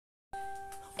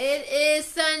It is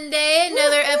Sunday,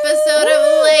 another episode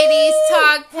of Ladies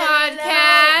Talk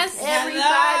Podcast.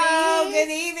 Hello,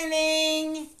 good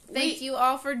evening. Thank you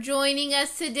all for joining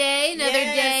us today. Another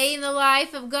day in the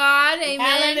life of God. Amen.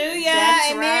 Hallelujah.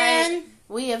 That's Amen. right.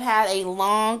 We have had a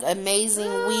long,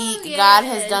 amazing week. yes. God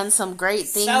has done some great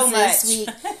things So this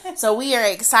much. week. So we are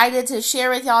excited to share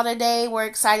with y'all today. We're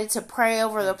excited to pray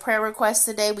over the prayer requests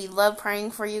today. We love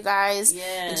praying for you guys.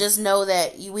 Yes. And just know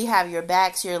that we have your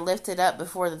backs. You're lifted up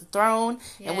before the throne.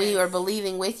 And we Yes. are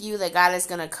believing with you that God is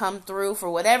going to come through for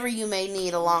whatever you may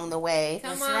need along the way.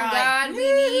 Come That's on, right. God, we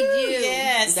need you.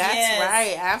 Yes, That's yes.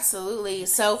 right, absolutely.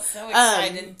 So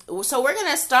excited. So we're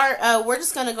gonna start. We're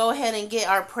just gonna go ahead and get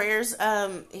our prayers.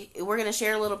 We're gonna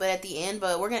share a little bit at the end,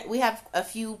 but we have a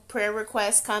few prayer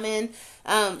requests coming.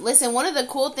 Listen, one of the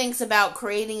cool things about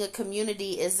creating a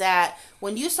community is that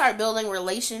when you start building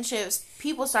relationships,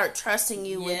 people start trusting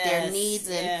you with their Yes, needs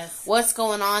and yes. what's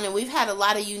going on. And we've had a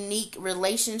lot of unique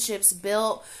relationships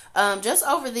built just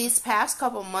over these past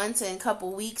couple months and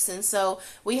couple weeks. And so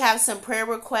we have some prayer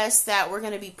requests that we're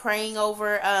going to be praying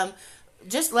over.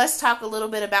 Just let's talk a little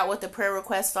bit about what the prayer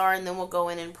requests are, and then we'll go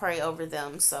in and pray over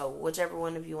them. So whichever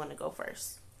one of you want to go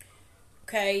first.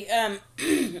 Okay,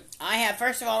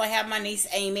 first of all, I have my niece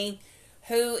Amy,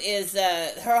 who is,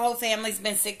 her whole family's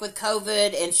been sick with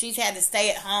COVID, and she's had to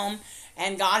stay at home,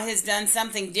 and God has done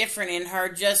something different in her,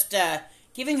 just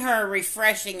giving her a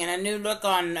refreshing and a new look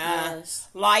on Yes.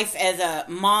 life as a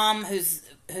mom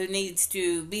who needs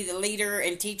to be the leader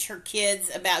and teach her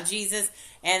kids about Jesus,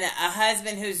 and a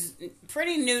husband who's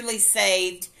pretty newly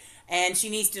saved, and she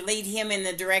needs to lead him in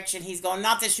the direction he's going.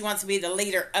 Not that she wants to be the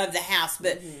leader of the house,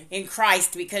 but in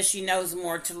Christ, because she knows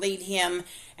more to lead him.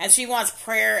 And she wants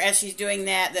prayer as she's doing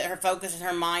that her focus and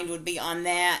her mind would be on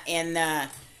that. And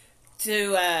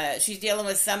she's dealing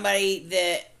with somebody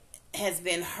that has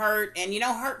been hurt. And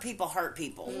hurt people hurt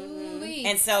people. Ooh-wee.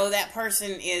 And so that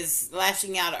person is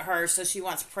lashing out at her. So she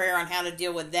wants prayer on how to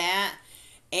deal with that.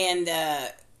 And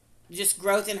just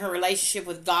growth in her relationship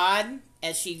with God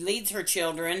as she leads her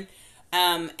children.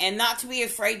 And not to be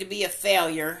afraid to be a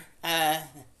failure.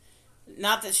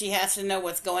 Not that she has to know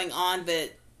what's going on,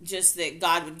 but just that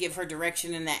God would give her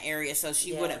direction in that area so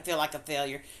she wouldn't feel like a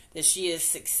failure. That she is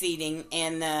succeeding.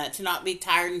 And to not be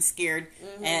tired and scared.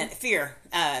 And fear.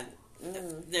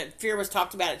 The fear was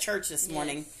talked about at church this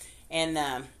morning. And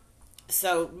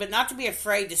but not to be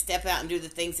afraid to step out and do the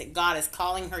things that God is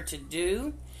calling her to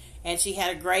do. And she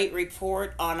had a great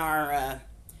report on our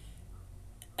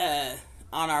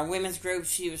women's group.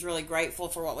 She was really grateful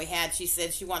for what we had. She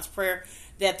said she wants prayer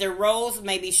that their roles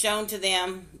may be shown to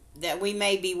them, that we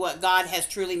may be what God has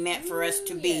truly meant for us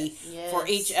to be for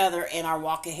each other in our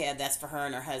walk ahead. That's for her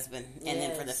and her husband, and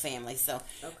then for the family. So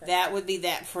that would be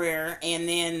that prayer.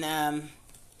 And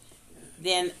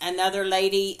then another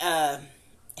lady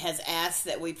has asked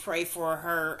that we pray for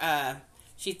her.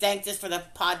 She thanked us for the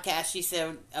podcast. She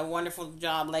said, a wonderful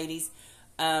job, ladies.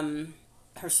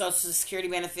 Her Social Security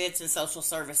benefits and social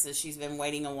services. She's been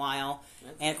waiting a while.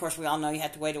 And, of course, we all know you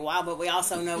have to wait a while, but we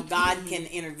also know God can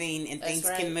intervene and things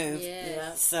can move.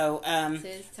 Yes. So, It's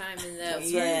his time in that.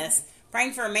 yes.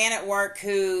 Praying for a man at work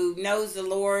who knows the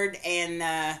Lord,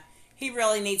 and he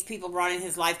really needs people brought in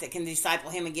his life that can disciple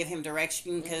him and give him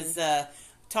direction, because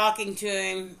talking to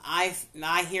him,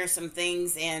 I hear some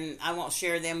things, and I won't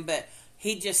share them, but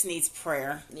he just needs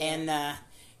prayer. And,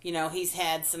 he's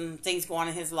had some things go on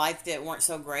in his life that weren't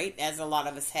so great, as a lot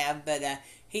of us have, but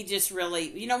he just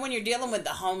really, when you're dealing with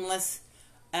the homeless,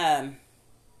 they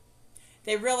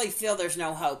really feel there's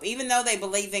no hope. Even though they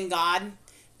believe in God,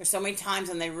 there's so many times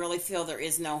when they really feel there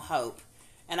is no hope.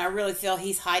 And I really feel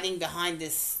he's hiding behind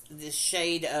this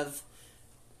shade of,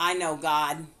 I know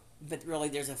God, but really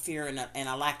there's a fear and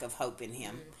a lack of hope in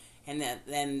him. And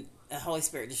then the Holy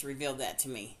Spirit just revealed that to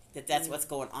me, that's what's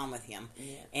going on with him.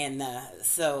 And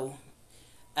so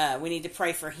we need to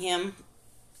pray for him.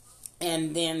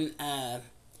 And then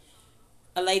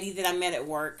a lady that I met at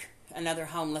work, another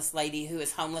homeless lady who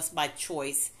is homeless by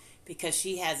choice because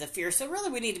she has a fear. So really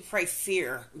we need to pray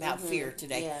about fear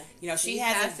today. She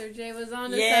has Pastor Jay was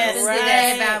on the yes, subject right.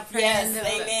 today about praying. Yes,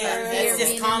 amen. Fear That's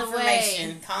just being in the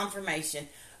way. confirmation.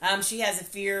 She has a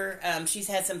fear. She's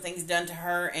had some things done to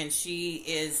her, and she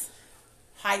is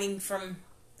hiding from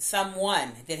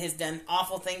someone that has done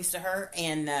awful things to her,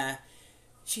 and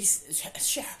she's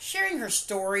sharing her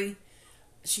story.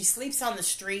 She sleeps on the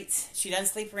streets. She doesn't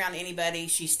sleep around anybody.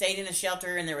 She stayed in a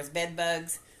shelter, and there was bed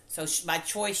bugs. So by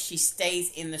choice, she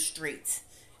stays in the streets.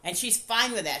 And she's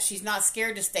fine with that. She's not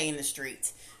scared to stay in the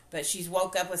streets. But she's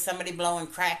woke up with somebody blowing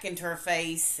crack into her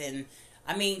face, and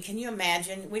I mean, can you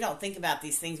imagine? We don't think about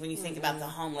these things when you think about the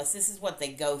homeless. This is what they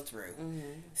go through.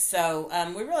 So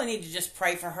we really need to just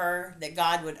pray for her, that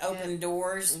God would open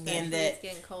doors, and that it's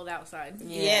getting cold outside.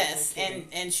 Yes,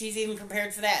 and she's even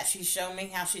prepared for that. She's shown me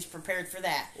how she's prepared for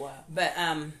that. Wow. But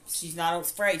she's not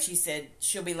afraid. She said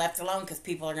she'll be left alone because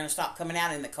people are going to stop coming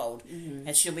out in the cold,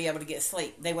 and she'll be able to get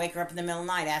sleep. They wake her up in the middle of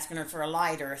the night asking her for a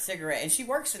light or a cigarette, and she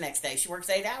works the next day. She works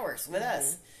 8 hours with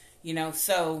us,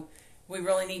 so we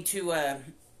really need to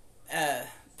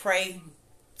pray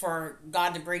for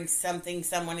God to bring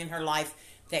someone in her life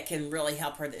that can really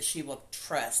help her, that she will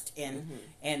trust and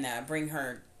bring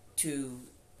her to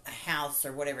a house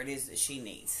or whatever it is that she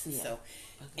needs. Yeah. So,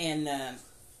 and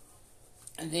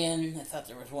then I thought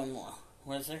there was one more.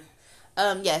 Was there?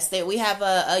 Yes, we have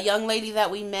a young lady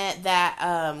that we met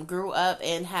that grew up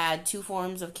and had 2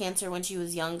 forms of cancer when she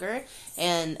was younger,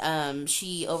 and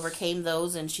she overcame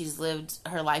those, and she's lived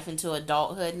her life into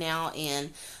adulthood now,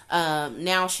 and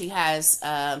now she has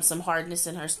some hardness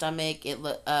in her stomach.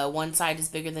 One side is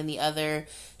bigger than the other.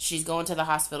 She's going to the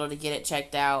hospital to get it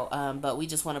checked out, but we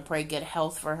just want to pray good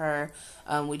health for her.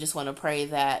 We just want to pray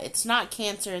that it's not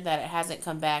cancer, that it hasn't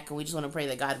come back, and we just want to pray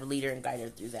that God will lead her and guide her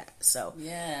through that. So,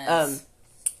 yes.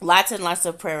 Lots and lots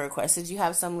of prayer requests. Did you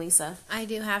have some, Lisa? I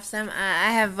do have some.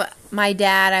 I have my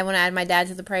dad. I want to add my dad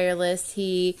to the prayer list.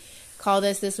 He called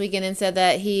us this weekend and said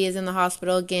that he is in the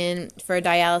hospital again for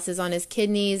dialysis on his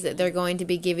kidneys. That they're going to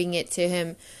be giving it to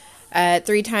him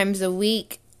 3 times a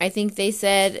week, I think they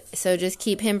said. So just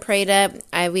keep him prayed up.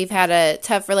 We've had a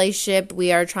tough relationship.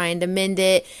 We are trying to mend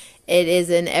it. It is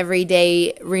an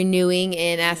everyday renewing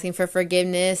and asking for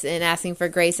forgiveness and asking for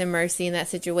grace and mercy in that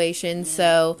situation.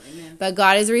 So, but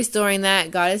God is restoring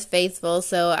that. God is faithful.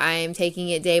 So I am taking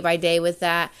it day by day with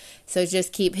that. So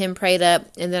just keep him prayed up.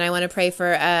 And then I want to pray for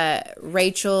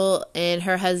Rachel and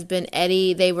her husband,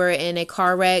 Eddie. They were in a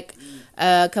car wreck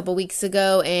a couple weeks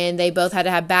ago, and they both had to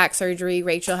have back surgery.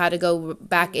 Rachel had to go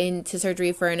back into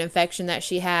surgery for an infection that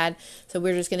she had. So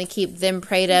we're just going to keep them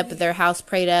prayed up, their house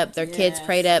prayed up, their kids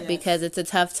prayed up, because it's a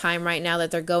tough time right now that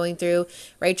they're going through.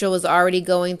 Rachel was already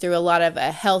going through a lot of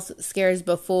health scares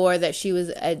before, that she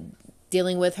was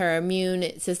dealing with her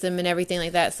immune system and everything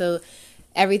like that. So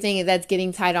everything that's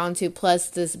getting tied onto, plus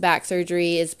this back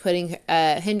surgery, is putting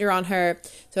a hinder on her.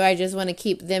 So I just want to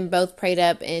keep them both prayed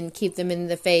up and keep them in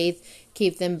the faith,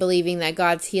 keep them believing that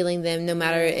God's healing them no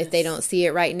matter if they don't see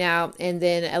it right now. And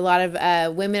then a lot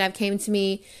of women have came to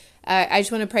me. I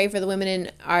just want to pray for the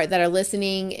women that are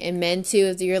listening, and men too,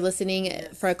 if you're listening,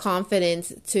 for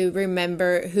confidence to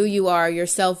remember who you are, your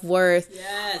self-worth,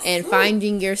 and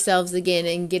finding yourselves again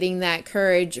and getting that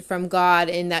courage from God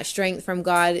and that strength from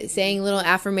God, saying little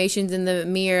affirmations in the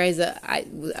mirror.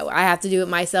 I have to do it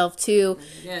myself too,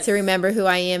 to remember who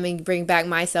I am and bring back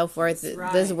my self-worth.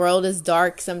 This world is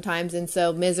dark sometimes, and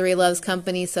so misery loves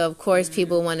company. So of course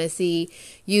people want to see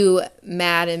you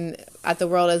mad and at the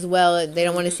world as well. They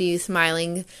don't want to see you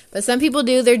smiling, but some people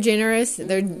do. They're generous.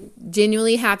 They're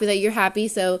genuinely happy that you're happy.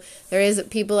 So there is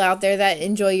people out there that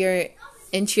enjoy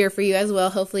and cheer for you as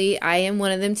well. Hopefully I am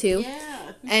one of them too.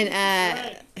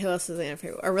 And who else is going to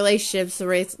pray? Our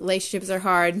relationships are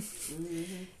hard.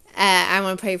 I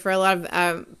want to pray for a lot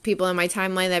of people in my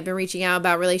timeline that have been reaching out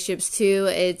about relationships too.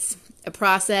 It's a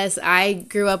process. I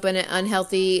grew up in an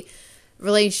unhealthy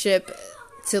relationship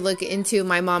to look into.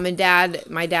 My mom and dad.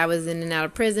 My dad was in and out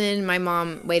of prison. My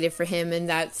mom waited for him, and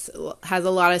has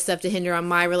a lot of stuff to hinder on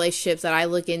my relationships that I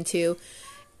look into.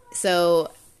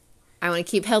 So I want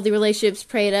to keep healthy relationships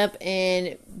prayed up,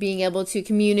 and being able to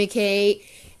communicate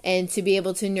and to be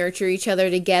able to nurture each other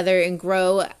together and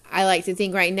grow. I like to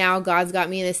think right now God's got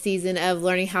me in a season of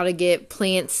learning how to get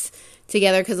plants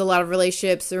together, because a lot of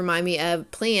relationships remind me of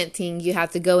planting. You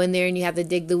have to go in there and you have to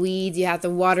dig the weeds, you have to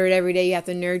water it every day, you have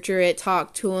to nurture it,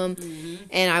 talk to them.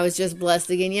 And I was just blessed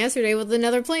again yesterday with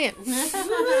another plant. So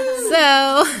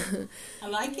I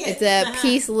like it. It's a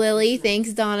peace lily.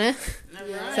 Thanks, Donna.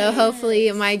 Right. So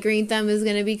hopefully my green thumb is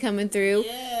going to be coming through.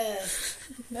 Yes,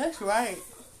 That's right.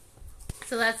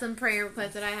 So that's some prayer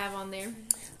requests that I have on there.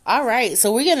 All right,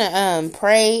 so we're gonna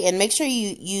pray, and make sure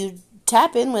you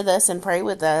tap in with us and pray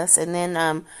with us, and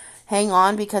then hang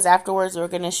on, because afterwards we're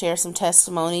going to share some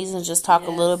testimonies and just talk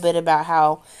a little bit about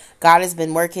how God has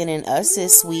been working in us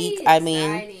this week. I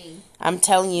mean, I'm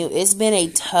telling you, it's been a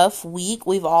tough week.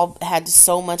 We've all had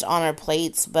so much on our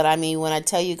plates, but I mean, when I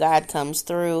tell you God comes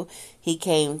through, He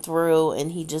came through,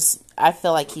 and I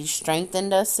feel like He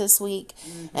strengthened us this week,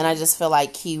 and I just feel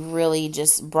like He really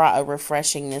just brought a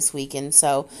refreshing this week. And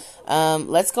so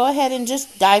let's go ahead and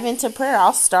just dive into prayer.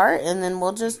 I'll start, and then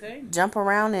we'll just jump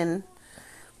around and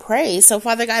pray. So,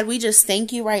 Father God, we just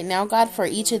thank you right now, God, for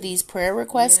each of these prayer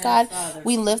requests, God.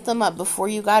 We lift them up before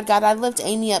you, God. God, I lift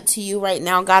Amy up to you right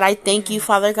now, God. I thank you,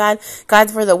 Father God,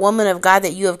 for the woman of God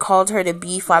that you have called her to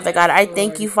be, Father God. I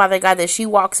thank you, Father God, that she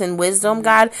walks in wisdom,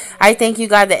 God. I thank you,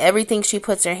 God, that everything she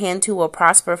puts her hand to will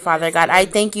prosper, Father God. I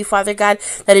thank you, Father God,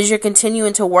 that as you're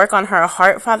continuing to work on her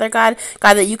heart, Father God,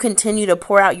 that you continue to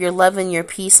pour out your love and your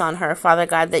peace on her, Father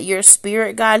God, that your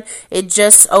spirit, God, it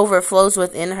just overflows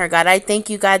within her, God. I thank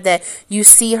you, God, that you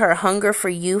see her hunger for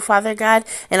you, Father God,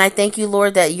 and I thank you,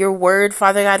 Lord, that your word,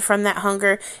 Father God, from that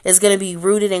hunger is going to be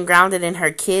rooted and grounded in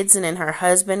her kids and in her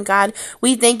husband, God.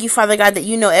 We thank you, Father God, that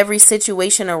you know every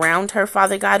situation around her,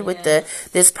 Father God, with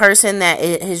this person that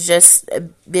it has just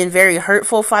been very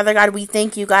hurtful, Father God. We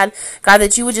thank you, God,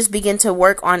 that you would just begin to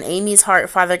work on Amy's heart,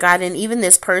 Father God, and even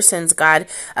this person's, God,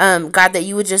 God, that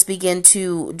you would just begin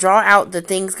to draw out the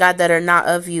things, God, that are not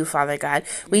of you, Father God.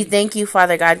 We thank you,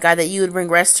 Father God, that you would bring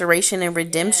restoration and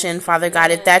redemption, Father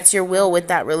God, if that's your will with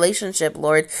that relationship,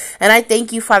 Lord. And I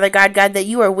thank you, Father God, that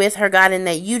you are with her, God, and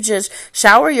that you just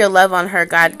shower your love on her,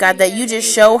 God, that you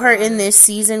just show her in this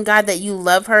season, God, that you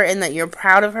love her and that you're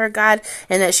proud of her, God,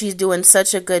 and that she's doing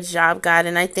such a good job, God.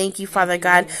 And I thank you, Father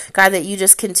God, that you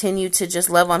just continue to just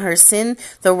love on her. Send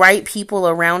the right people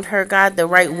around her, God, the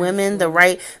right women, the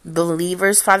right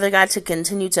believers, Father God, to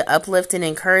continue to uplift and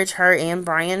encourage her and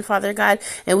Brian, Father God.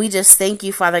 And we just thank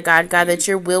you, Father God, that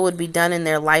your will would be done in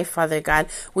their life, Father God.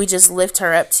 We just lift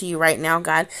her up to you right now,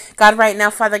 God. God, right now,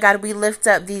 Father God, we lift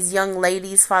up these young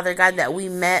ladies, Father God, that we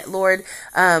met, Lord,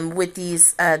 with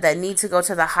these that need to go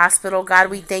to the hospital, God.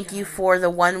 We thank you for the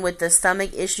one with the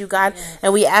stomach issue, God,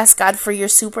 and we ask, God, for your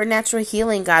supernatural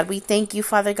healing, God. We thank you,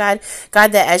 Father God,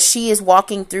 that as she is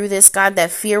walking through this, God,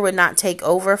 that fear would not take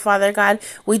over, Father God.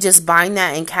 We just bind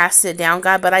that and cast it down,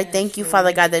 God. But I thank you,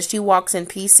 Father God, that she walks in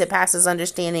peace that passes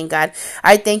understanding, God.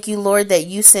 I thank you, Lord, that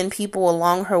you send people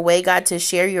along her way, God, to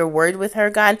share your word with her,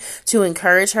 God, to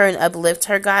encourage her and uplift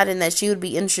her, God, and that she would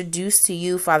be introduced to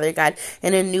you, Father God,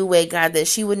 in a new way, God, that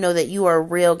she would know that you are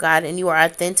real, God, and you are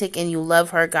authentic and you love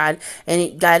her, God,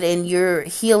 and God, and your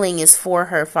healing is for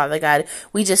her, Father God.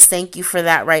 We just thank you for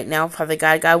that right now, Father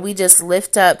God. God, we just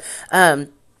lift up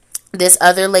this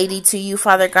other lady to you,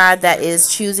 Father God, that is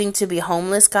choosing to be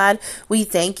homeless, God. We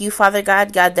thank you, Father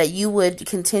God, that you would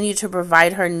continue to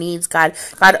provide her needs, God.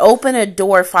 God, open a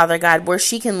door, Father God, where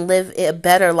she can live a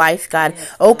better life, God.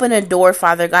 Open a door,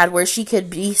 Father God, where she could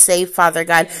be safe, Father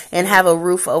God, and have a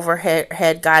roof over her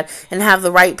head, God, and have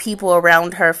the right people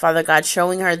around her, Father God,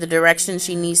 showing her the direction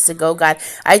she needs to go, God.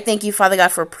 I thank you, Father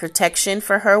God, for protection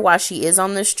for her while she is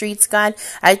on the streets, God.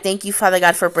 I thank you, Father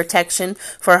God, for protection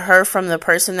for her from the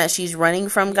person that she's running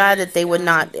from, God, that they would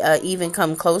not even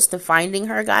come close to finding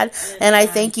her, God. And I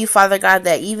thank you, Father God,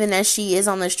 that even as she is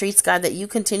on the streets, God, that you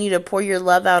continue to pour your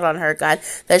love out on her, God,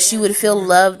 that she would feel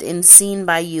loved and seen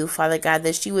by you, Father God,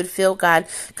 that she would feel, God,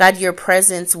 your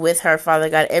presence with her,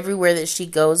 Father God, everywhere that she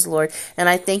goes, Lord. And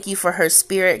I thank you for her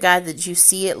spirit, God, that you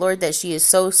see it, Lord, that she is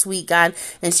so sweet, God,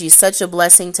 and she's such a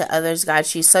blessing to others, God.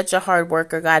 She's such a hard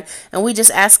worker, God. And we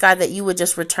just ask, God, that you would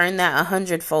just return that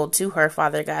 100-fold to her,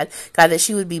 Father God. God, that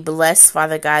she would be blessed,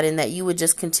 Father God, and that you would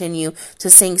just continue to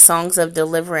sing songs of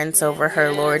deliverance over her,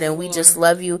 Lord. And we just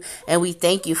love you and we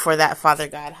thank you for that, Father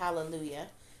God. Hallelujah.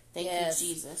 Thank you,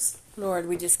 Jesus. Lord,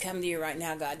 we just come to you right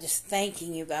now, God, just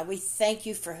thanking you, God. We thank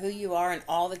you for who you are and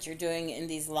all that you're doing in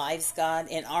these lives, God,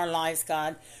 in our lives,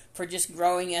 God, for just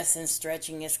growing us and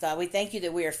stretching us, God. We thank you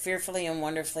that we are fearfully and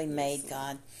wonderfully made,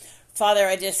 God. Father,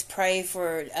 I just pray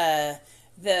for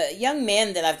the young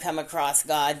men that I've come across,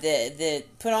 God, that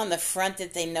put on the front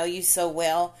that they know you so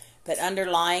well, but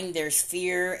underlying there's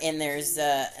fear and there's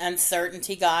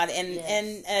uncertainty, God,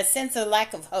 and a sense of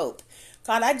lack of hope.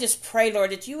 God, I just pray,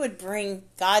 Lord, that you would bring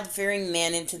God-fearing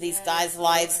men into these guys'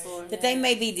 lives, that they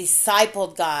may be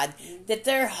discipled, God, that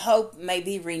their hope may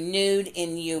be renewed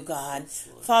in you, God.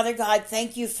 Father God,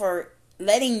 thank you for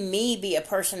letting me be a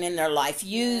person in their life.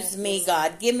 Use me,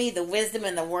 God. Give me the wisdom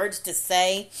and the words to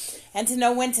say and to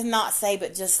know when to not say,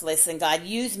 but just listen, God.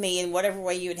 Use me in whatever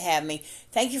way you would have me.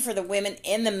 Thank you for the women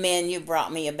and the men you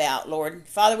brought me about, Lord.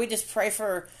 Father, we just pray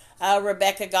for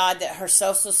Rebecca, God, that her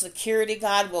Social Security,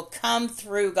 God, will come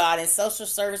through, God, and social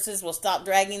services will stop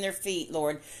dragging their feet,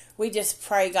 Lord. We just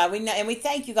pray, God. We know, and we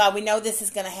thank you, God. We know this is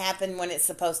going to happen when it's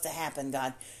supposed to happen,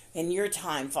 God. In your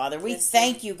time, Father. We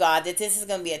thank you, God, that this is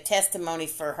going to be a testimony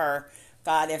for her,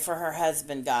 God, and for her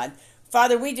husband, God.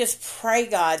 Father, we just pray,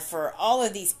 God, for all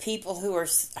of these people who are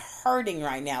hurting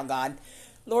right now, God.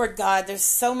 Lord God, there's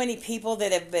so many people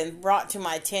that have been brought to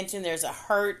my attention. There's a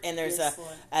hurt and there's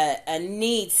a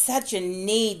need, such a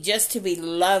need just to be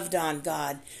loved on,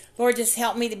 God. Lord, just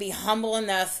help me to be humble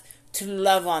enough to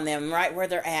love on them right where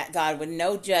they're at, God, with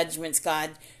no judgments,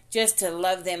 God. Just to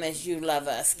love them as you love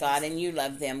us, God, and you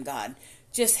love them, God.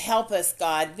 Just help us,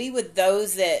 God. Be with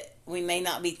those that we may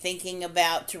not be thinking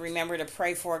about to remember to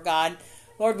pray for, God.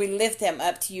 Lord, we lift them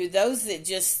up to you. Those that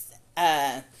just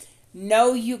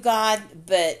know you, God,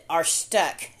 but are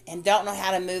stuck and don't know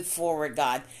how to move forward,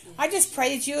 God. I just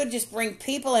pray that you would just bring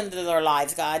people into their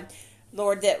lives, God,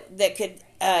 Lord, that could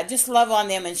just love on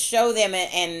them and show them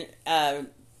and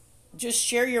just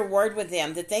share your word with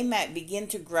them, that they might begin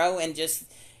to grow and just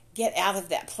get out of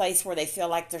that place where they feel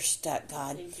like they're stuck,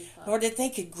 God. Lord, that they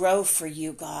could grow for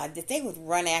you, God, that they would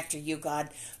run after you, God.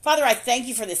 Father, I thank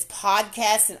you for this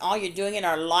podcast and all you're doing in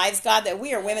our lives, God, that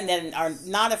we are women that are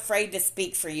not afraid to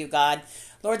speak for you, God.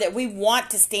 Lord, that we want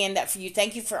to stand up for you.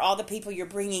 Thank you for all the people you're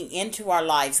bringing into our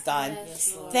lives, God.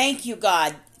 Yes, Lord. Thank you,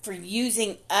 God, for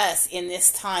using us in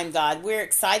this time, God. We're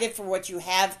excited for what you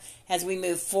have as we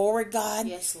move forward, God.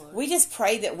 Yes, Lord. We just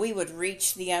pray that we would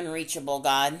reach the unreachable,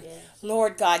 God. Yes.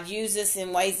 Lord God, use us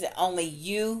in ways that only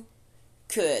you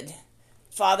could.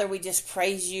 Father, we just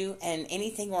praise you, and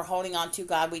anything we're holding on to,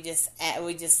 God, we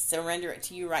just surrender it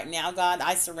to you right now, God.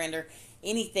 I surrender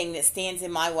anything that stands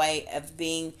in my way of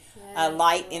being a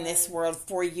light in this world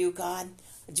for you, God.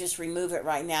 Just remove it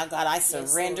right now, God. I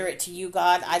surrender it to you,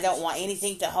 God. I don't want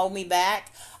anything to hold me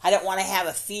back. I don't want to have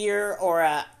a fear or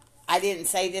I didn't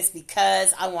say this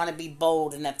because I want to be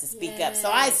bold enough to speak up. So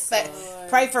I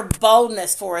pray for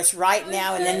boldness for us right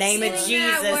now in the name of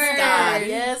Jesus, God.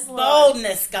 Yes, Lord.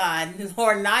 Boldness, God.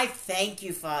 Lord, and I thank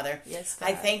you, Father. Yes, God.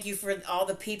 I thank you for all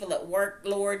the people at work,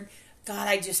 Lord. God,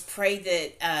 I just pray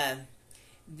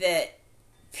that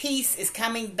peace is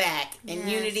coming back and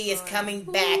unity is coming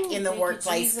back in the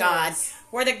workplace, God,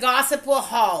 where the gossip will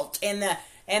halt and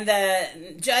the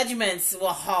judgments will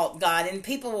halt, God, and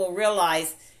people will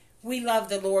realize we love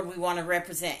the Lord. We want to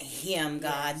represent Him,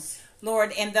 God. Yes.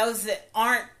 Lord, and those that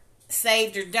aren't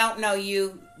saved or don't know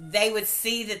you, they would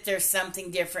see that there's something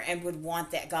different and would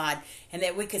want that, God, and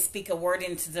that we could speak a word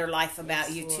into their life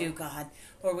about you too, God.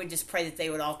 Lord, we just pray that they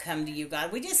would all come to you,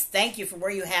 God. We just thank you for where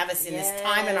you have us in this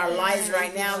time in our lives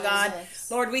right now, God.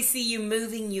 Lord, we see you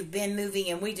moving. You've been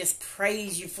moving, and we just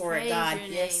praise you for it, God.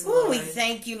 Yes, Ooh, we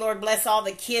thank you, Lord. Bless all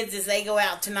the kids as they go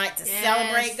out tonight to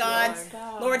celebrate, God.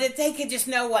 Lord, that they could just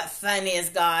know what fun is,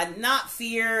 God. Not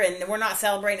fear, and we're not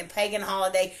celebrating a pagan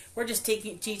holiday. We're just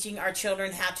teaching our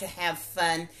children how to have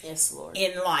fun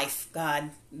in life, God,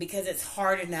 because it's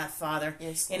hard enough, Father.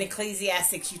 Yes, in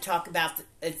Ecclesiastics, you talk about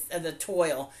the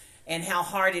toil and how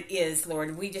hard it is,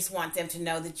 Lord. We just want them to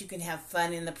know that you can have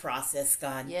fun in the process,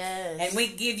 God. Yes. And we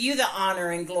give you the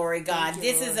honor and glory, God.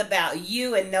 This is about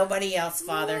you and nobody else,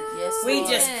 Father. Yes, we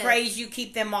Lord. just praise you.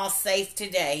 Keep them all safe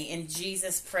today in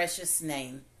Jesus' precious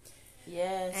name.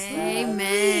 Yes.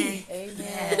 Amen.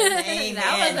 Amen.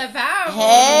 That was a powerful.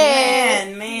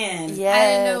 Hey, man. Yes. I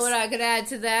didn't know what I could add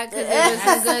to that because it was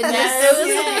some good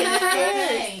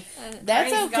news.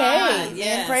 That's Praise okay. God.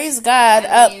 Yes. And praise God.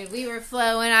 I mean, we were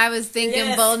flowing. I was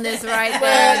thinking boldness right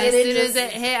there. And as soon as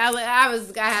it hit, I had to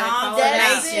call it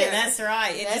out. That's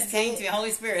right. It just came to the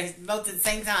Holy Spirit both at the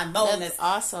same time. Boldness. That's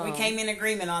awesome. We came in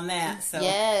agreement on that. So.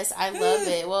 Yes, I love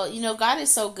it. Well, God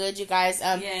is so good, you guys.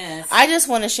 Yes. I just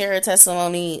want to share a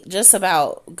testimony just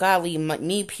about godly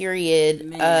me,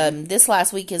 period. This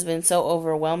last week has been so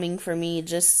overwhelming for me.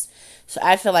 So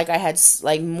I feel like I had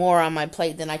more on my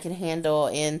plate than I can handle.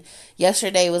 And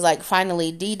yesterday was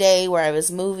finally D-Day where I was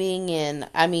moving. And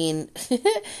I mean,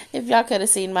 if y'all could have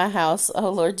seen my house, oh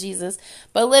Lord Jesus.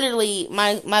 But literally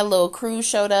my little crew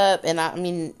showed up. And I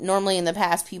mean, normally in the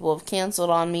past people have canceled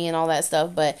on me and all that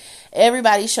stuff. But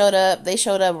everybody showed up. They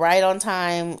showed up right on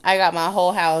time. I got my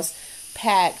whole house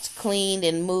packed, cleaned,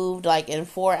 and moved in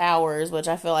 4 hours, which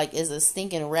I feel like is a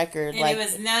stinking record. And it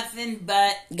was nothing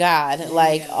but God,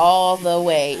 all the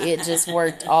way. It just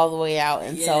worked all the way out.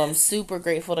 And so I'm super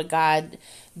grateful to God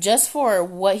just for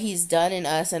what He's done in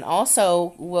us. And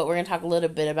also what we're going to talk a little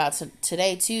bit about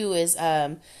today too is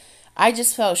I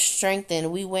just felt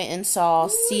strengthened. We went and saw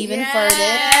Stephen Furtick.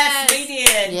 Yes, we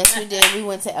did. Yes, we did. We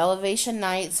went to Elevation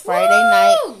Nights Friday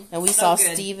night, and we saw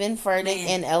Stephen Furtick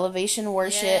in Elevation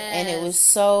Worship, and it was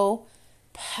so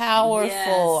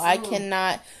powerful. Yes. I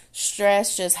cannot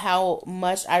stress just how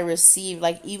much I received.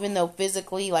 Even though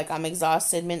physically, I'm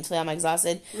exhausted, mentally I'm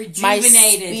exhausted, my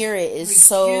spirit is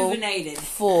so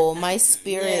full. My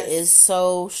spirit is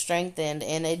so strengthened,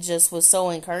 and it just was so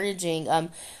encouraging. I'm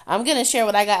going to share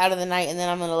what I got out of the night, and then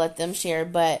I'm going to let them share.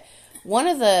 But one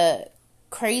of the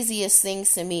craziest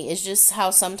things to me is just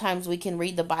how sometimes we can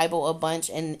read the Bible a bunch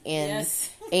and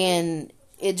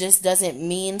it just doesn't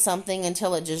mean something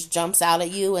until it just jumps out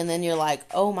at you, and then you're like,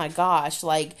 oh my gosh,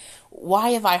 like, why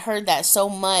have I heard that so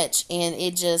much, and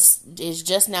it just is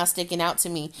just now sticking out to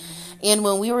me. Mm-hmm. And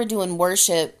when we were doing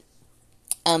worship,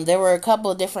 there were a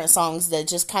couple of different songs that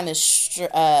just kind of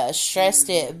stressed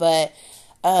it, but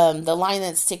the line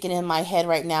that's sticking in my head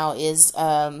right now is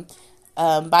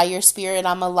by your spirit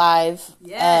I'm alive.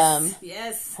 Yes.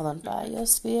 Yes. Hold on. By your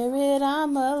spirit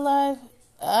I'm alive.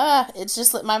 It's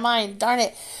just slipped my mind. Darn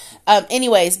it.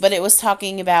 Anyways, but it was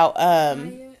talking about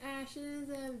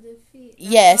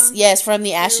Yes, from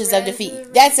the ashes of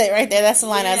defeat. That's it right there. That's the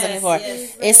line I was looking for.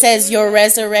 Yes. It says, you're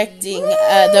resurrecting,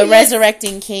 the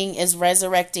resurrecting King is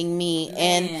resurrecting me. Man.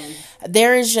 And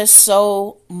there is just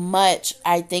so much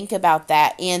I think about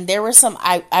that. And there were some,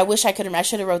 I wish I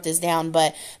should have wrote this down,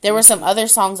 but there were some other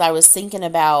songs I was thinking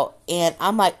about. And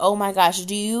I'm like, oh my gosh,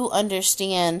 do you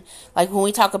understand, like when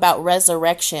we talk about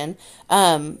resurrection,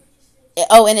 and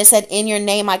it said, in your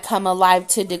name I come alive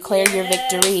to declare your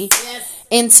victory. Yes.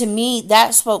 And to me,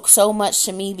 that spoke so much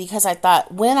to me, because I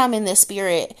thought, when I'm in the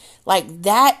spirit, like,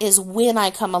 that is when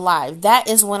I come alive. That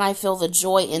is when I feel the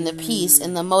joy and the peace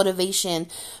and the motivation.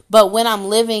 But when I'm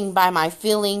living by my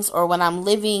feelings, or when I'm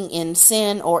living in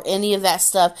sin or any of that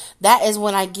stuff, that is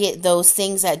when I get those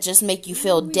things that just make you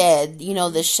feel dead. You know,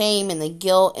 the shame and the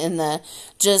guilt and the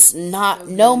just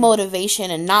no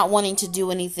motivation and not wanting to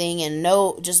do anything, and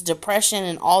just depression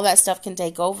and all that stuff can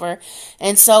take over.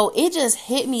 And so it just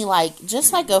hit me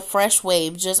just like a fresh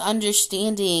wave, just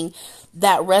understanding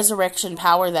that resurrection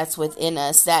power that's within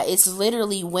us, that it's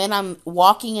literally when I'm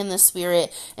walking in the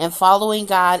spirit and following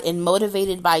God and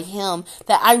motivated by him,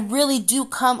 that I really do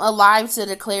come alive to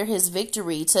declare his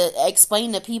victory, to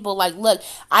explain to people, like, look,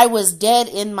 I was dead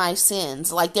in my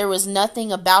sins. Like, there was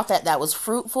nothing about that was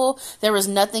fruitful. There was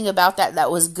nothing about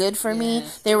that was good for me.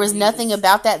 There was nothing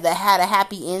about that had a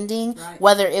happy ending,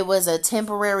 whether it was a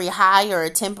temporary high or a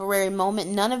temporary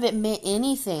moment. None of it meant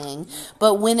anything.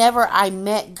 But whenever I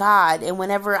met God, and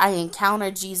whenever I encounter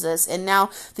Jesus, and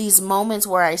now these moments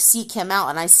where I seek him out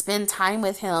and I spend time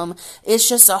with him, it's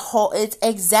just it's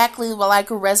exactly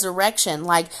like a resurrection.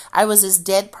 Like, I was this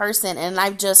dead person and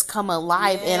I've just come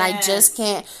alive. Yes. And I just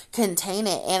can't contain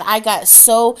it. And I got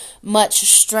so much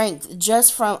strength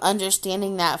just from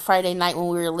understanding that Friday night when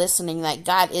we were listening, that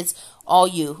God, it's all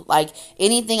you. Like,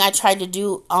 anything I tried to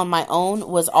do on my own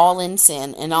was all in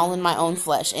sin and all in my own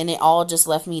flesh, and it all just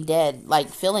left me dead, like,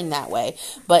 feeling that way.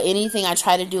 But anything I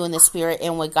try to do in the spirit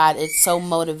and with God, it's so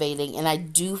motivating, and I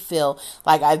do feel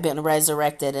like I've been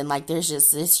resurrected, and like there's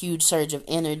just this huge surge of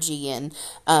energy and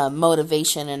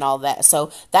motivation and all that.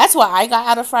 So that's what I got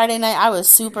out of Friday night. I was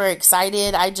super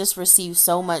excited. I just received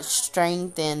so much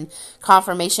strength and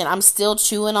confirmation. I'm still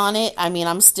chewing on it. I mean,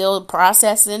 I'm still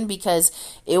processing, because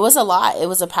it was a lot. It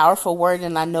was a powerful word,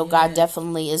 and I know God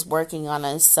definitely is working on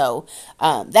us. So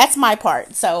that's my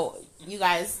part. So you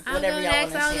guys, whatever y'all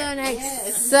want to share. I'll go next.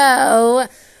 Yes. So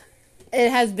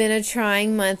it has been a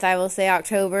trying month, I will say.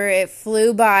 October, it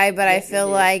flew by, but I feel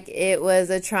like it was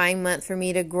a trying month for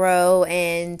me to grow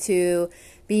and to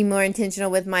be more intentional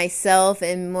with myself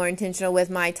and more intentional with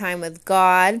my time with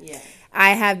God. Yeah.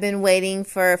 I have been waiting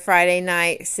for Friday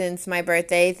night since my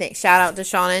birthday. Shout out to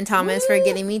Shauna and Thomas for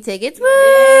getting me tickets. Woo!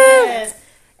 Yes.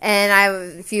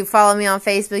 And if you follow me on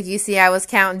Facebook, you see I was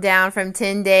counting down from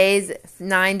 10 days,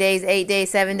 9 days, 8 days,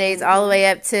 7 days, all the way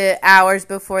up to hours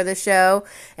before the show.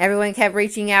 Everyone kept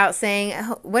reaching out saying,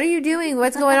 what are you doing?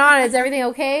 What's going on? Is everything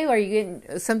okay? Are you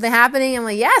getting something happening? I'm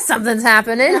like, yeah, something's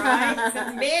happening. Right.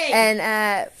 Something big.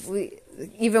 And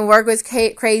even work was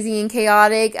crazy and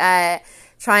chaotic.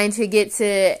 Trying to get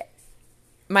to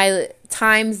my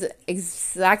times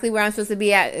exactly where I'm supposed to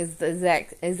be at is the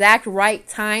exact right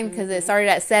time, because it started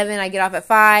at 7. I get off at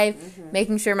 5,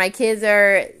 making sure my kids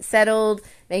are settled,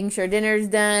 making sure dinner's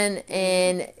done,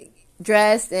 and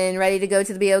dressed and ready to go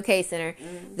to the BOK Center.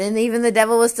 Then even the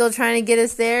devil was still trying to get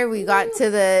us there. We got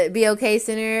to the BOK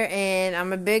Center, and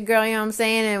I'm a big girl, you know what I'm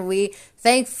saying, and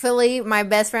thankfully, my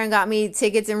best friend got me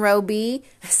tickets in row B,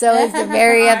 so it's at the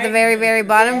very, very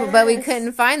bottom, yes. But we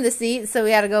couldn't find the seat, so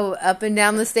we had to go up and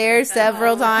down the stairs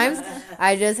several times.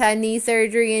 I just had knee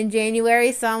surgery in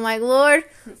January, so I'm like, Lord,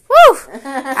 whew!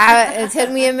 It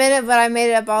took me a minute, but I made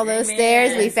it up all those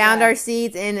stairs. We found our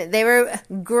seats, and they were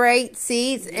great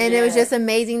seats, and it was just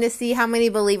amazing to see how many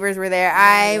believers were there.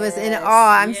 I was in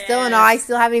awe. I'm still in awe. I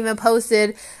still haven't even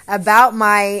posted about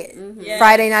my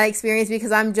Friday night experience,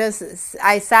 because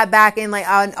I sat back in like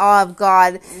in awe of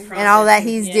God and all that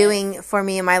he's doing for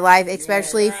me in my life,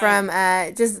 especially from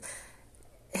just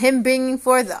him bringing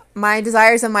forth my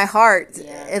desires of my heart.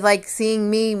 It's like seeing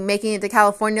me making it to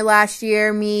California last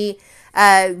year, me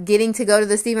getting to go to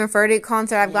the Stephen Furtick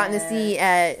concert. I've gotten to see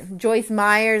Joyce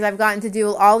Myers. I've gotten to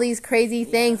do all these crazy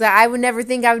things that I would never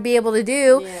think I would be able to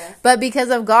do. Yeah. But because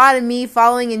of God and me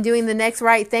following and doing the next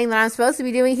right thing that I'm supposed to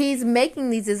be doing, He's making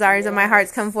these desires of my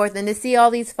hearts come forth. And to see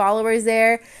all these followers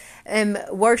there and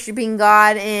worshiping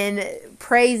God and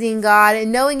praising God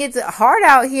and knowing it's hard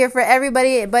out here for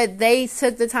everybody, but they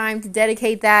took the time to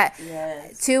dedicate that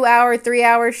 2-hour,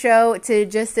 3-hour show to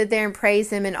just sit there and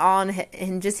praise Him and all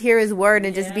and just hear His word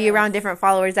and just be around different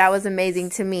followers. That was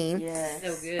amazing to me.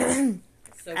 So good.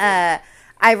 So good.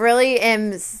 I really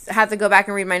have to go back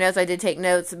and read my notes. I did take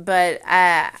notes, but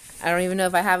I don't even know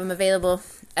if I have them available.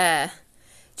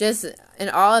 Just in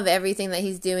awe of everything that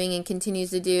He's doing and continues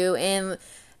to do. And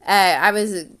I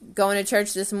was going to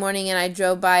church this morning and I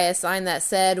drove by a sign that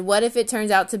said, "What if it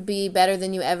turns out to be better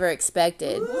than you ever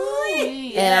expected?"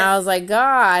 And I was like,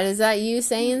 God, is that you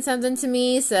saying something to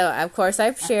me? So, of course,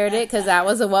 I shared it because that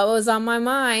was what was on my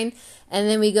mind. And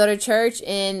then we go to church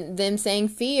and them saying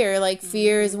fear. Like,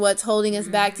 fear is what's holding us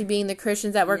back to being the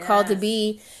Christians that we're called to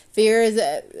be. Fear is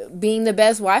being the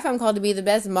best wife I'm called to be, the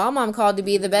best mom I'm called to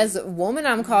be, the best woman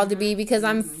I'm called to be, because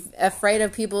I'm afraid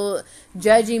of people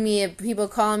judging me, of people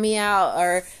calling me out,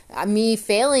 or me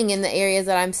failing in the areas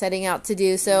that I'm setting out to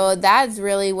do. So that's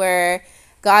really where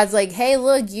God's like, hey,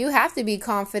 look, you have to be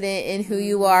confident in who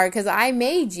you are because I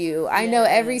made you. I know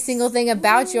every single thing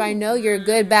about you. I know you're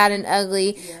good, bad, and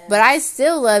ugly, but I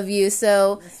still love you.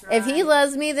 So if He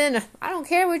loves me, then I don't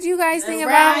care what you guys think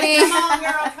about me. Come on,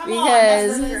 girl. Come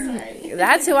Because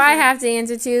that's who I have to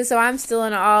answer to. So I'm still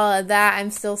in awe of that. I'm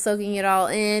still soaking it all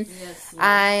in.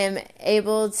 I am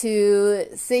able to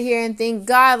sit here and think,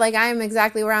 God, like I am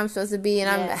exactly where I'm supposed to be, and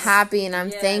I'm happy and I'm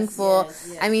thankful.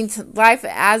 I mean, life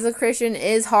as a Christian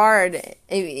is hard.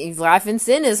 Life in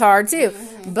sin is hard too.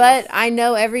 But I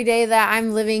know every day that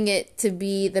I'm living it to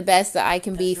be the best that I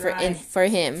can be for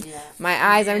Him. My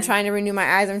eyes, I'm trying to renew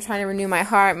my eyes. I'm trying to renew my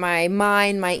heart, my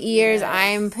mind, my ears.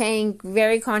 I'm paying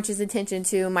very conscious attention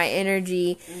to my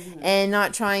energy and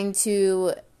not trying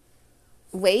to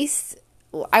waste.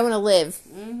 I want to live.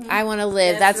 I want to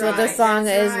live. That's what the song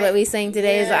is. What we sang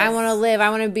today is, I want to live. I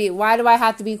want to be. Why do I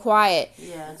have to be quiet?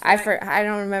 I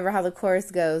don't remember how the chorus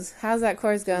goes. How's that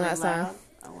chorus go in that song?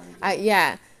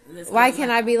 Why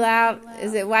can't I be loud?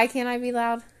 Is it why can't I be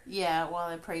loud? Yeah, while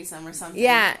I praise Him or something.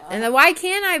 Yeah, and then why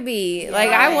can't I be? Like,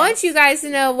 I want you guys to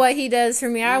know what He does for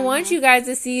me. I want you guys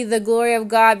to see the glory of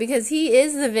God because He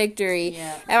is the victory.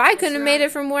 And I couldn't have made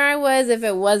it from where I was if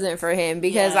it wasn't for Him,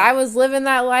 because I was living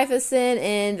that life of sin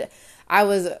and I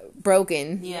was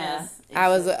broken. I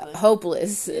was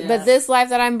hopeless. But this life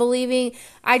that I'm believing,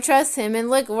 I trust Him, and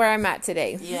look where I'm at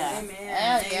today.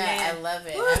 Amen. I love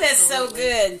it. Ooh, that's so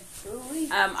good.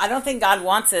 I don't think God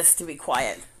wants us to be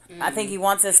quiet. I think He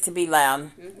wants us to be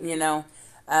loud, you know.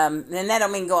 And that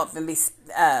don't mean go up and be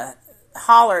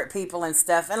holler at people and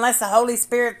stuff, unless the Holy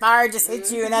Spirit fire just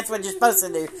hits you and that's what you're supposed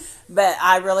to do. But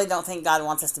I really don't think God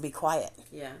wants us to be quiet.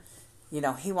 You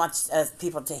know, He wants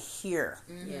people to hear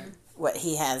what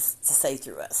He has to say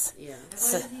through us.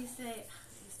 So, what did He say?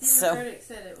 Stephen Furtick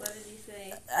said it. What did he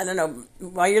say? I don't know.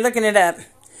 While you're looking it up,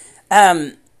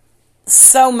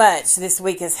 so much this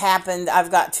week has happened.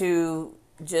 I've got to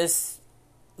just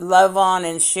love on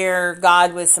and share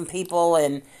God with some people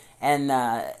and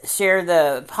share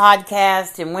the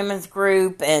podcast and women's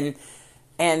group and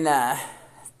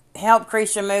help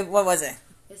Creation move. What was it?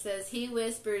 It says He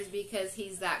whispers because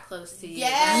He's that close to you.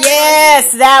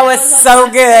 Yes, that was so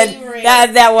good.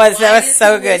 That was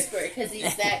so good. Because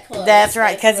He's that close. That's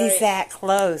right, because He's that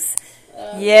close.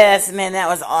 Yes, man, that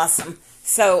was awesome.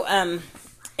 So,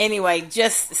 anyway,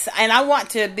 and I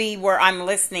want to be where I'm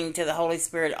listening to the Holy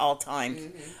Spirit all times.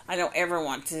 I don't ever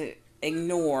want to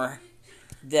ignore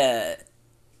that's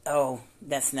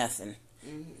nothing.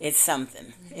 It's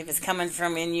something. If it's coming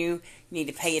from in you, you need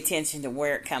to pay attention to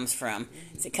where it comes from.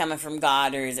 Is it coming from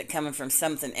God, or is it coming from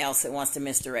something else that wants to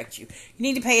misdirect you? You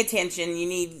need to pay attention. You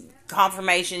need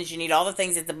confirmations. You need all the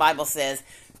things that the Bible says.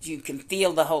 You can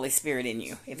feel the Holy Spirit in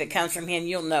you. If it comes from Him,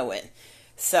 you'll know it.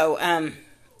 So,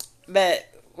 but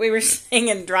we were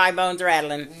singing Dry Bones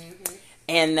Rattling.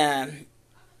 And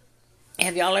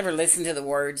have y'all ever listened to the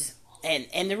words?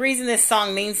 And the reason this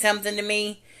song means something to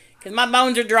me, because my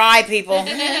bones are dry, people.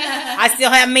 I still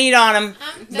have meat on them,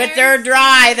 but they're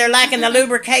dry. They're lacking the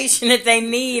lubrication that they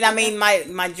need. I mean,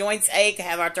 my joints ache. I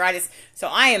have arthritis. So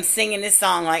I am singing this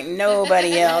song like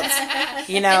nobody else,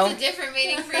 you know. It's a different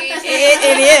meaning for you.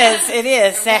 It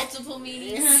is. Multiple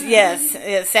meanings.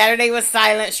 Yes. Saturday was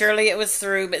silent. Surely it was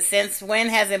through. But since when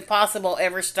has impossible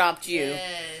ever stopped you?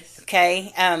 Yes.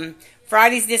 Okay.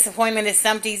 Friday's disappointment is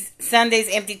Sunday's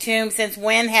empty tomb. Since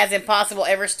when has impossible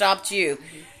ever stopped you?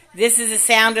 This is the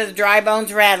sound of the dry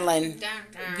bones rattling.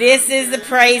 This is the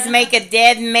praise make a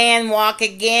dead man walk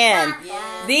again.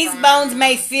 These bones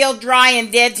may feel dry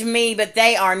and dead to me, but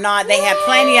they are not. They have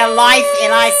plenty of life,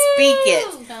 and I speak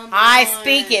it. I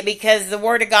speak it because the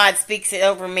Word of God speaks it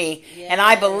over me, and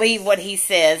I believe what He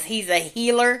says. He's a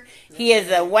healer. He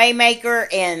is a way maker,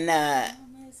 and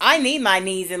I need my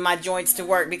knees and my joints to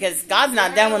work because God's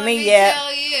not done with me yet.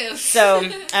 So,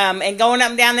 and going up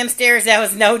and down them stairs, that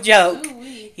was no joke.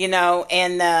 You know,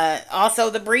 and also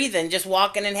the breathing, just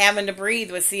walking and having to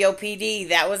breathe with COPD,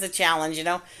 that was a challenge, you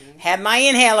know. Had my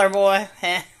inhaler, boy.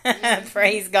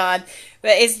 Praise God.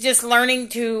 But it's just learning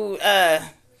to,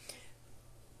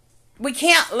 we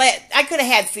can't I could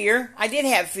have had fear. I did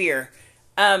have fear.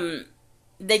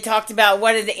 They talked about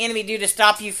what did the enemy do to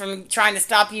stop you from, trying to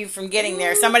stop you from getting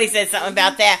there. Somebody said something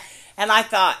about that. And I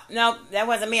thought, no, that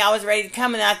wasn't me. I was ready to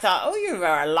come, and I thought, oh, you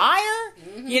are a liar?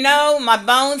 You know, my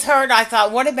bones hurt. I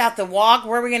thought, what about the walk?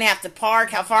 Where are we going to have to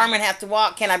park? How far am I going to have to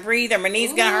walk? Can I breathe? Are my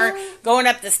knees going to hurt? Going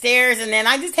up the stairs. And then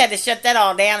I just had to shut that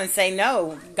all down and say,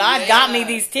 no, God got me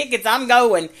these tickets. I'm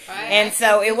going. And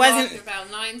so it wasn't.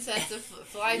 About 9 sets of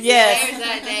flights yes.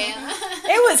 that day.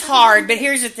 It was hard, but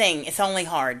here's the thing. It's only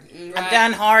hard. Right. I've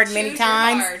done hard many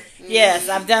times. Hard. Yes,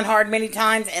 I've done hard many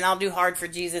times, and I'll do hard for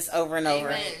Jesus over and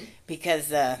over. Because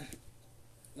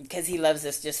He loves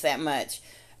us just that much.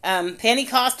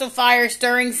 Pentecostal fire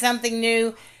stirring something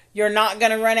new. You're not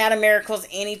going to run out of miracles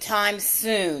anytime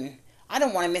soon. I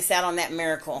don't want to miss out on that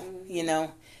miracle, you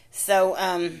know. So,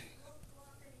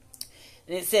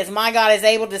 it says, my God is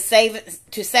able to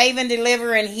save and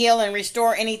deliver and heal and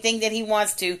restore anything that He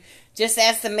wants to. Just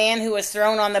ask the man who was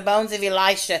thrown on the bones of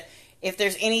Elisha if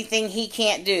there's anything He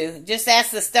can't do. Just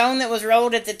ask the stone that was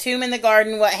rolled at the tomb in the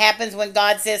garden what happens when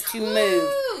God says to move.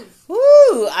 Woo!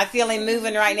 I feel Him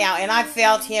moving right now, and I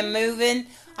felt Him moving.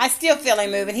 I still feel Him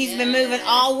moving. He's been moving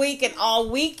all week and all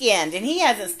weekend, and He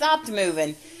hasn't stopped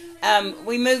moving.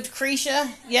 We moved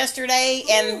Cretia yesterday,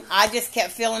 and I just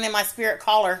kept feeling in my spirit,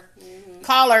 call her.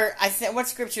 Call her. I said, what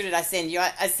scripture did I send you?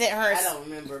 I sent her. I don't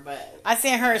remember, but I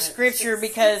sent her a scripture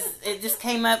because it just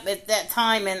came up at that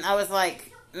time, and I was like,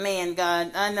 man,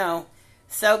 God, I know.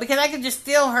 So, because I could just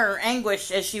feel her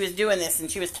anguish as she was doing this,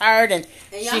 and she was tired, and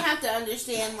y'all have to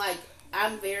understand, like,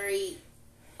 I'm very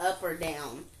up or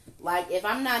down. Like, if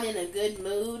I'm not in a good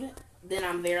mood, then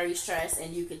I'm very stressed,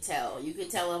 and you could tell. You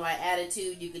could tell in my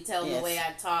attitude, you could tell in the way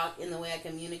I talk, in the way I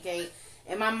communicate.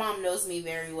 And my mom knows me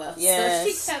very well. Yes.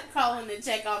 So she kept calling to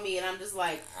check on me, and I'm just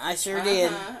like, I sure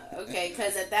did. Okay,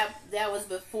 because that was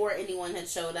before anyone had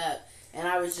showed up. And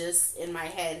I was just, in my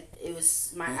head, I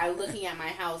was looking at my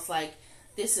house like,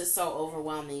 this is so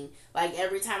overwhelming. Like,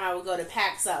 every time I would go to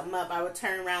pack something up, I would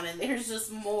turn around and there's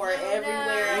just more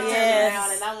everywhere. I turn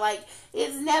around and I'm like,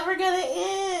 it's never going to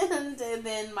end. And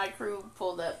then my crew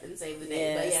pulled up and saved the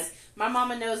day. But yes, my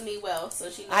mama knows me well, so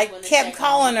she knows when to kept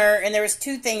calling her, and there was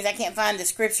two things. I can't find the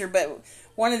scripture, but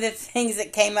one of the things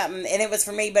that came up, and it was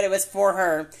for me, but it was for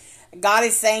her. God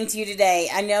is saying to you today,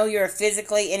 I know you're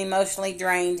physically and emotionally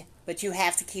drained, but you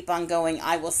have to keep on going.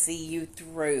 I will see you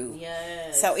through.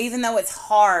 Yes. So even though it's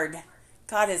hard,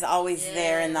 God is always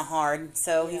there in the hard.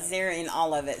 So He's there in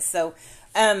all of it. So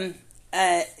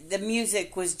the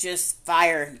music was just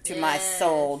fire to my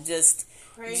soul. Just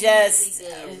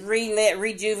relit,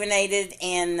 rejuvenated,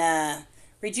 and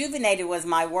rejuvenated was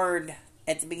my word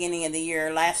at the beginning of the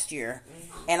year last year.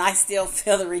 Mm-hmm. And I still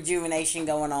feel the rejuvenation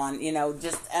going on, you know,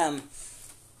 just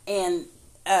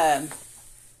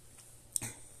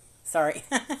sorry.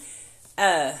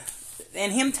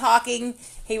 And him talking,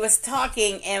 he was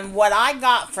talking, and what I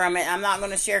got from it, I'm not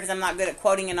going to share because I'm not good at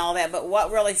quoting and all that, but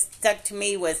what really stuck to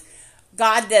me was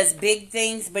God does big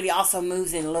things, but He also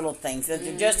moves in little things.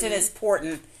 They're just as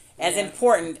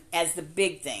important as the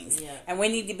big things. Yeah. And we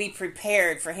need to be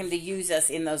prepared for Him to use us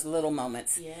in those little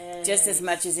moments, just as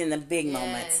much as in the big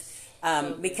moments,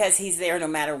 because He's there no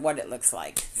matter what it looks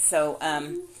like. So,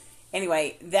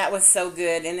 anyway, that was so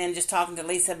good. And then just talking to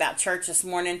Lisa about church this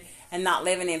morning and not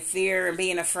living in fear and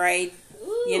being afraid.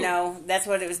 Ooh. You know, that's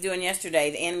what it was doing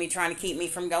yesterday. The enemy trying to keep me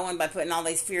from going by putting all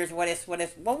these fears. What if?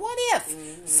 Well, what if?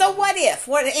 Mm-hmm. So what if?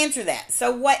 Answer that.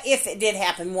 So what if it did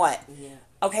happen? What? Yeah.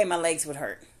 Okay, my legs would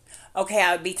hurt. Okay,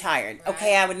 I would be tired. Right.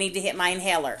 Okay, I would need to hit my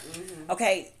inhaler. Mm-hmm.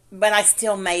 Okay, but I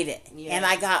still made it. Yeah. And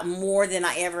I got more than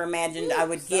I ever imagined I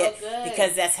would get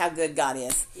because that's how good God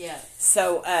is. Yeah.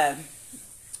 So,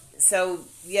 So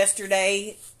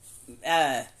yesterday,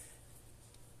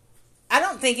 I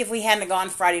don't think if we hadn't gone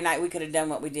Friday night, we could have done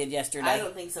what we did yesterday. I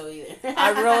don't think so either.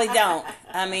 I really don't.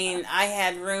 I mean, I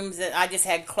had rooms that I just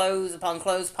had clothes upon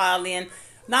clothes piled in.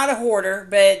 Not a hoarder,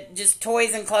 but just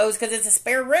toys and clothes because it's a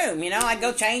spare room. I'd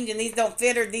go change and these don't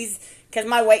fit or these... Because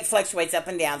my weight fluctuates up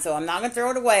and down, so I'm not going to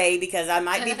throw it away because I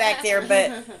might be back there,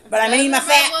 but I mean my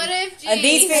fat... What if, and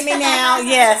these fit me now,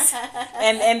 yes.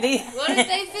 And these... What if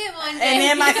they fit one day? And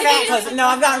then my fat clothes. No,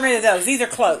 I've gotten rid of those. These are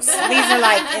close. These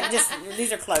are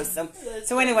these are close.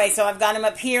 So anyway, so I've got them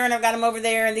up here and I've got them over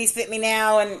there and these fit me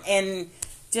now and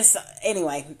just,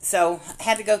 anyway. So I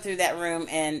had to go through that room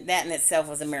and that in itself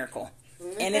was a miracle.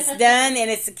 And it's done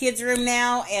and it's the kids' room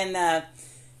now and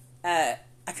I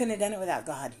couldn't have done it without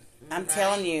God. I'm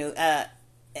telling you,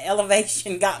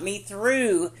 elevation got me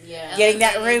through getting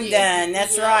that room done.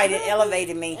 That's right. It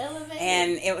elevated me.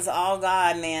 And it was all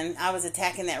God, man. I was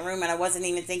attacking that room and I wasn't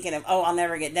even thinking of, I'll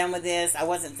never get done with this. I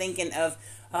wasn't thinking of,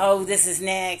 this is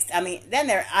next. I mean,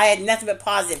 I had nothing but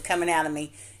positive coming out of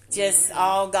me. Just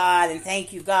all God and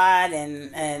thank you, God.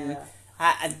 And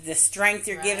the strength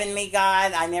you're giving me,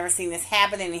 God. I never seen this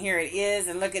happen and here it is.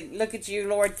 And look at you,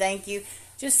 Lord. Thank you.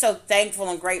 Just so thankful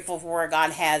and grateful for where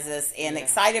God has us and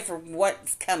excited for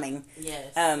what's coming.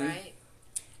 Yes. Right.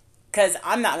 Because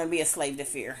I'm not going to be a slave to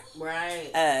fear.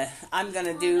 Right. I'm going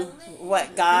to do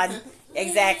what God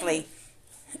exactly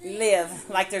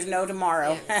live like there's no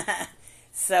tomorrow. Yeah.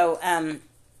 So,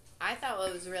 I thought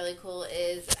what was really cool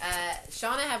is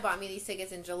Shauna had bought me these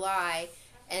tickets in July.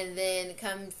 And then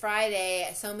come Friday,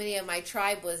 so many of my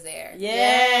tribe was there.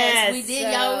 Yes, we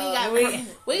did, y'all.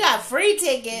 We got free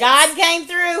tickets. God came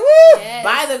through. Woo! Yes.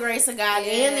 By the grace of God,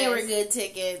 Yes. and they were good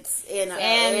tickets.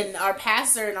 And our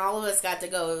pastor and all of us got to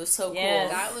go. It was so cool.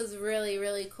 That was really,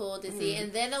 really cool to see.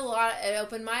 And then it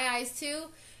opened my eyes too.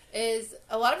 Is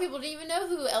a lot of people didn't even know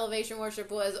who Elevation Worship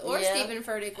was or Stephen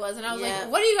Furtick was, and I was like,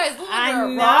 "What are you guys looking for?" I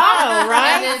know,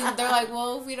 right? And then they're like,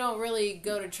 "Well, if we don't really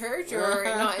go to church or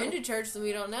not into church, then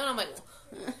we don't know." And I'm like,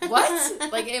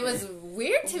 "What?" Like it was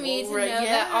weird to me to know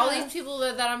that all these people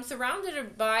that I'm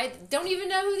surrounded by don't even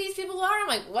know who these people are. I'm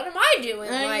like, "What am I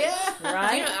doing?" Like,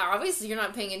 right? Obviously, you're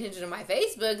not paying attention to my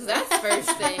Facebook because that's the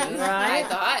first thing Right. I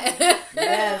thought.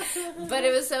 Yes. But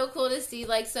it was so cool to see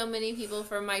like so many people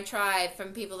from my tribe,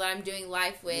 from people that I'm doing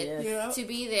life with, to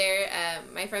be there.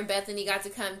 My friend Bethany got to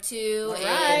come too, and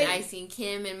I seen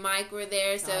Kim and Mike were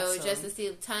there. So just to see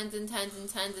tons and tons and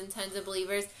tons and tons of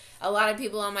believers. A lot of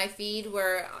people on my feed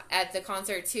were at the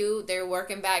concert too. They're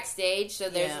working backstage, so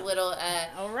there's a little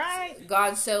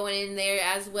God sewing in there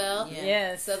as well.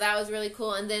 Yes. So that was really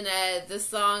cool. And then the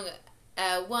song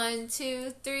 1,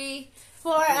 2, 3.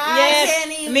 For I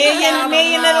can't even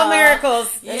million little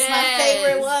miracles. That's my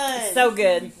favorite one. So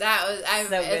good. That was I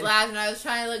good. laughed and I was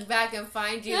trying to look back and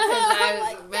find you because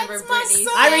I remember Brittany.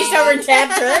 I reached over and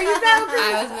tapped her. There you go.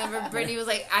 I remember Brittany was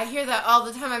like, I hear that all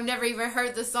the time. I've never even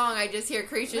heard the song. I just hear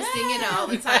Creature singing it all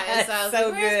the time. And so I was So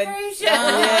like, where's good.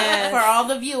 Creature? For all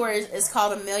the viewers, it's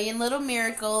called A Million Little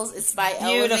Miracles. It's by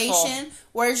Elevation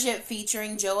Worship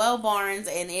featuring Joel Barnes,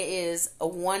 and it is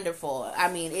wonderful.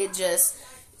 I mean, it just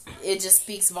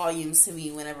speaks volumes to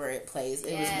me whenever it plays.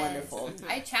 It was wonderful.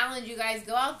 I challenge you guys,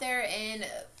 go out there and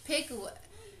pick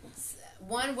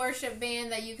one worship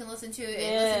band that you can listen to and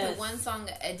listen to one song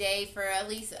a day for at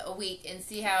least a week and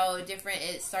see how different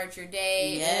it starts your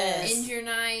day, ends your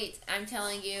night. I'm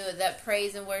telling you that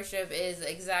praise and worship is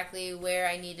exactly where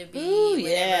I need to be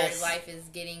whenever life is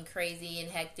getting crazy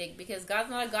and hectic, because God's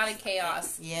not a God of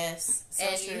chaos. Yes. So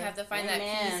and true. you have to find that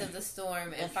peace of the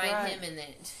storm and find Him in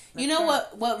it. You know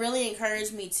what really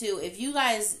encouraged me too? If you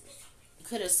guys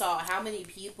could have saw how many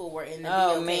people were in the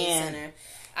BOK Center.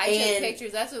 I took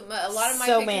pictures. That's what a lot of my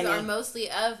pictures are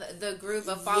mostly of the group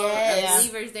of followers,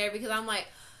 believers there, because I'm like,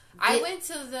 I went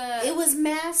to the... It was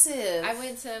massive. I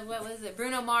went to, what was it,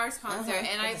 Bruno Mars concert,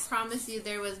 and I promise you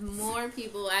there was more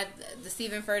people at the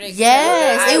Stephen Furtick.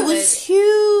 Yes, it was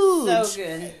huge. So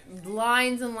good.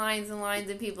 Lines and lines and lines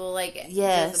of people, like,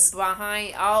 just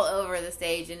behind, all over the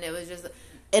stage, and it was just...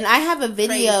 And I have a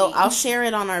video, crazy. I'll share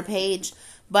it on our page,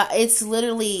 but it's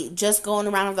literally just going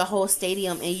around the whole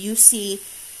stadium, and you see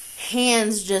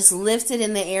hands just lifted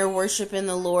in the air worshiping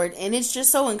the Lord, and it's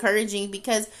just so encouraging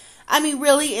because, I mean,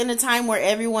 really in a time where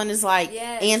everyone is like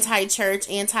anti-church,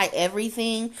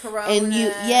 anti-everything, Corona, and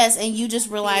you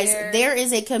just realize there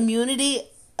is a community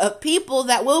of people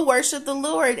that will worship the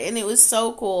Lord, and it was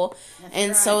so cool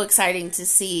and so exciting to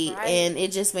see, and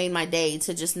it just made my day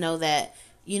to just know that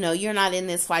you're not in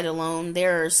this fight alone.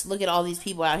 Look at all these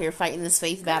people out here fighting this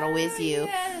faith battle with you.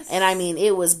 Yes. And I mean,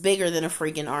 it was bigger than a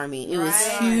freaking army. It was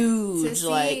huge. To see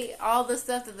like all the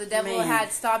stuff that the devil Man.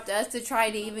 had stopped us to try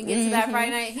to even get to that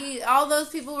Friday night. All those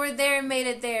people were there and made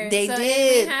it there. They So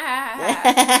did.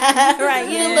 Right,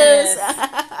 you Yes.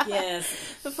 lose. Yes.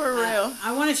 For real.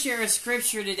 I want to share a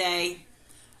scripture today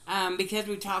because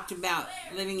we talked about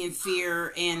living in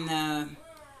fear and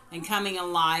coming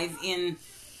alive in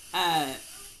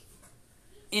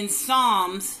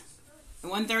Psalms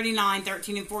 139,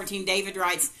 13 and 14. David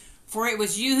writes, "For it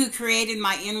was you who created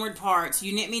my inward parts.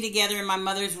 You knit me together in my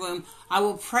mother's womb. I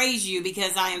will praise you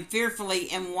because I am fearfully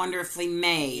and wonderfully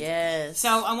made." Yes.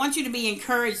 So I want you to be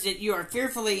encouraged that you are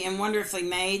fearfully and wonderfully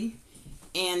made.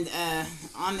 And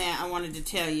on that, I wanted to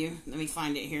tell you. Let me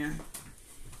find it here.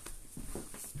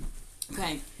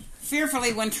 Okay.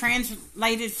 Fearfully, when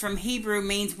translated from Hebrew,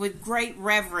 means with great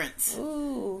reverence,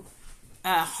 Ooh.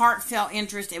 heartfelt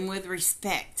interest, and with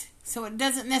respect. So it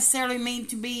doesn't necessarily mean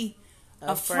to be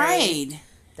afraid.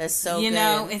 That's so You good.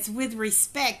 know, it's with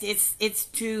respect. It's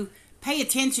to pay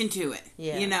attention to it.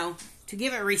 Yeah. You know, to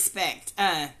give it respect.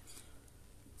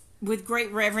 With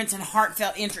great reverence and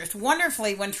heartfelt interest.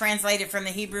 Wonderfully, when translated from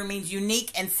the Hebrew, means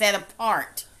unique and set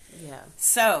apart. Yeah.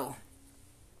 So,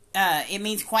 it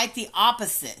means quite the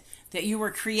opposite. That you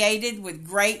were created with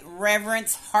great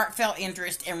reverence, heartfelt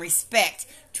interest, and respect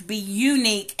to be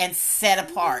unique and set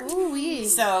apart. Ooh-wee.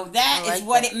 So that I like is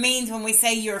what that. it means when we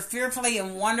say you're fearfully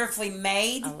and wonderfully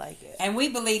made. I like it. And we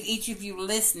believe each of you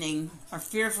listening are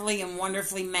fearfully and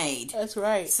wonderfully made. That's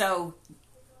right. So,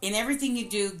 in everything you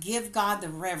do, give God the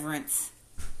reverence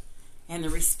and the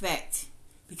respect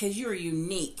because you're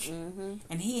unique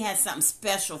and He has something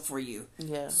special for you.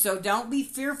 Yeah. So, don't be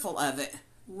fearful of it.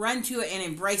 Run to it and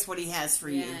embrace what He has for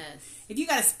you. If you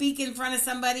got to speak in front of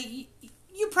somebody,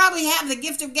 you probably have the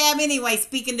gift of gab anyway,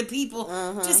 speaking to people.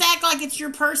 Just act like it's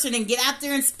your person and get out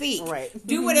there and speak. Right.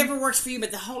 Do whatever works for you,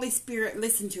 but the Holy Spirit,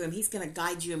 listen to Him. He's going to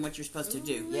guide you in what you're supposed to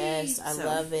do. Yes, I So,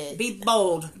 love it. Be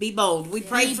bold. Be bold. We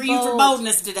pray Be for you for bold.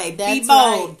 boldness today. That's Be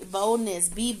bold. right. Boldness.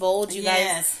 Be bold, you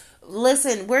Yes. guys.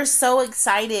 Listen, we're so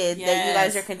excited that you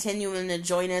guys Yes. are continuing to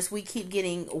join us. We keep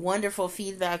getting wonderful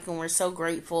feedback, and we're so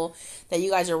grateful that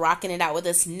you guys are rocking it out with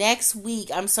us. Next week,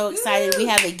 I'm so excited. We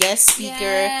have a guest speaker.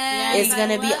 Yes, It's going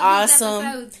to be I love these awesome.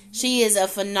 episodes. She is a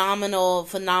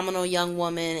phenomenal young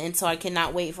woman, and so I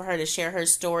cannot wait for her to share her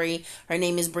story. Her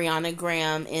name is Brianna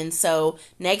Graham, and so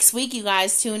next week, you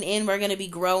guys tune in. We're going to be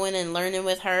growing and learning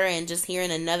with her and just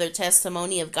hearing another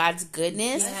testimony of God's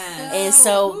goodness. Yes. And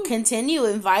so continue,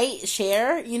 invite,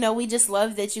 share. We just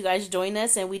love that you guys join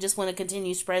us, and we just want to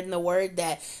continue spreading the word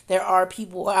that there are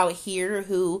people out here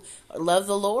who love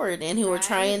the Lord and who are Right.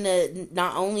 trying to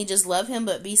not only just love Him,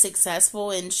 but be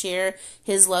successful and share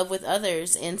His love with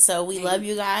others. And so we love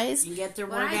you guys. And get their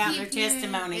What word I out in keep their hearing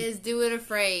testimony. is do it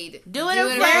afraid. Do it There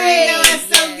you afraid. go. That's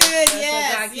so good. That's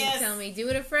Yes, what God keeps yes. telling me. Do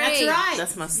it afraid. That's right.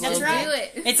 That's my That's slogan. right.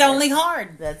 Do it. It's only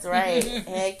hard. That's right.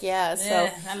 Heck yeah. So,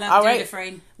 Yeah, I love all Dude right.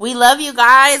 Afraid. We love you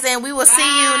guys, and we will see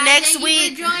you Bye. next Thank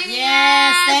week. You for joining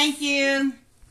Yes, us. thank you.